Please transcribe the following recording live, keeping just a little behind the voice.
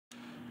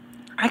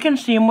I can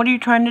see him. What are you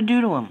trying to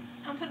do to him?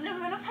 I'm putting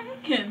him in a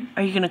pumpkin.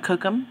 Are you going to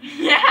cook him?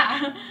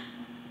 Yeah.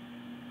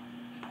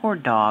 Poor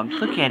dog.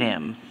 Look at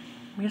him.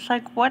 He's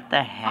like, what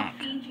the heck?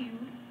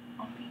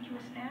 I'll feed you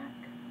a snack.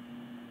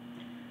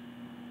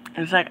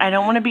 He's like, I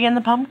don't want to be in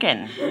the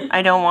pumpkin.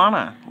 I don't want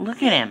to.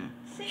 Look at him.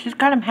 She's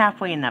got him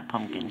halfway in that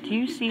pumpkin. Do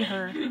you see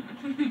her? We need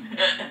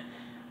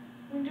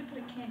to put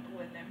a candle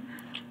in them.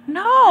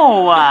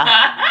 No!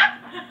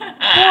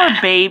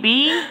 Poor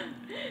baby.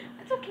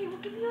 It's okay, we'll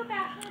give you a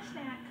bath and a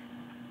snack.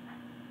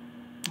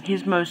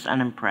 He's most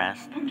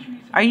unimpressed.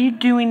 Are you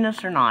doing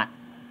this or not?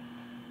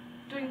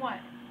 Doing what?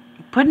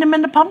 Putting him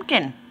in the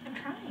pumpkin. I'm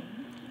trying.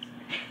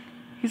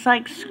 He's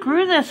like,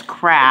 screw this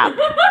crap.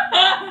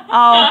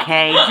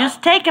 Okay,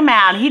 just take him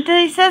out.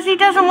 He says he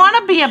doesn't want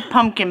to be a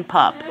pumpkin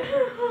pup.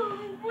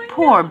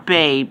 Poor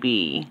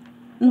baby.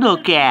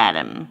 Look at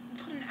him.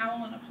 Put an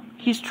owl in a pumpkin.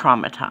 He's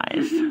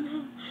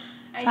traumatized.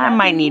 I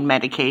might need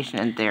medication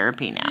and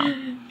therapy now.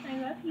 I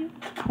love you.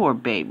 Poor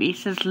baby. He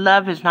says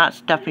love is not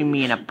stuffing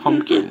me in a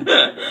pumpkin.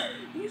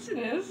 Yes, it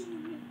is.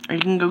 Are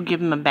you going to go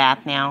give him a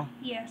bath now?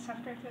 Yes,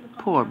 after I fill the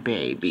pumpkin. Poor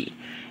baby.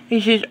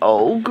 He says,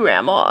 oh,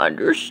 Grandma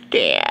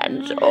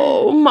understands.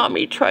 Oh,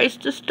 Mommy tries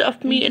to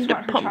stuff me into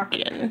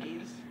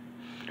pumpkin.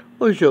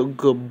 Who's a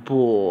good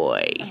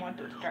boy?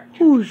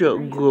 Who's a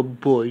good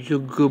boy? He's a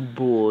good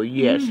boy.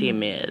 Yes,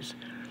 him is.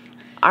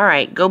 All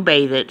right, go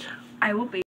bathe it. I will bathe.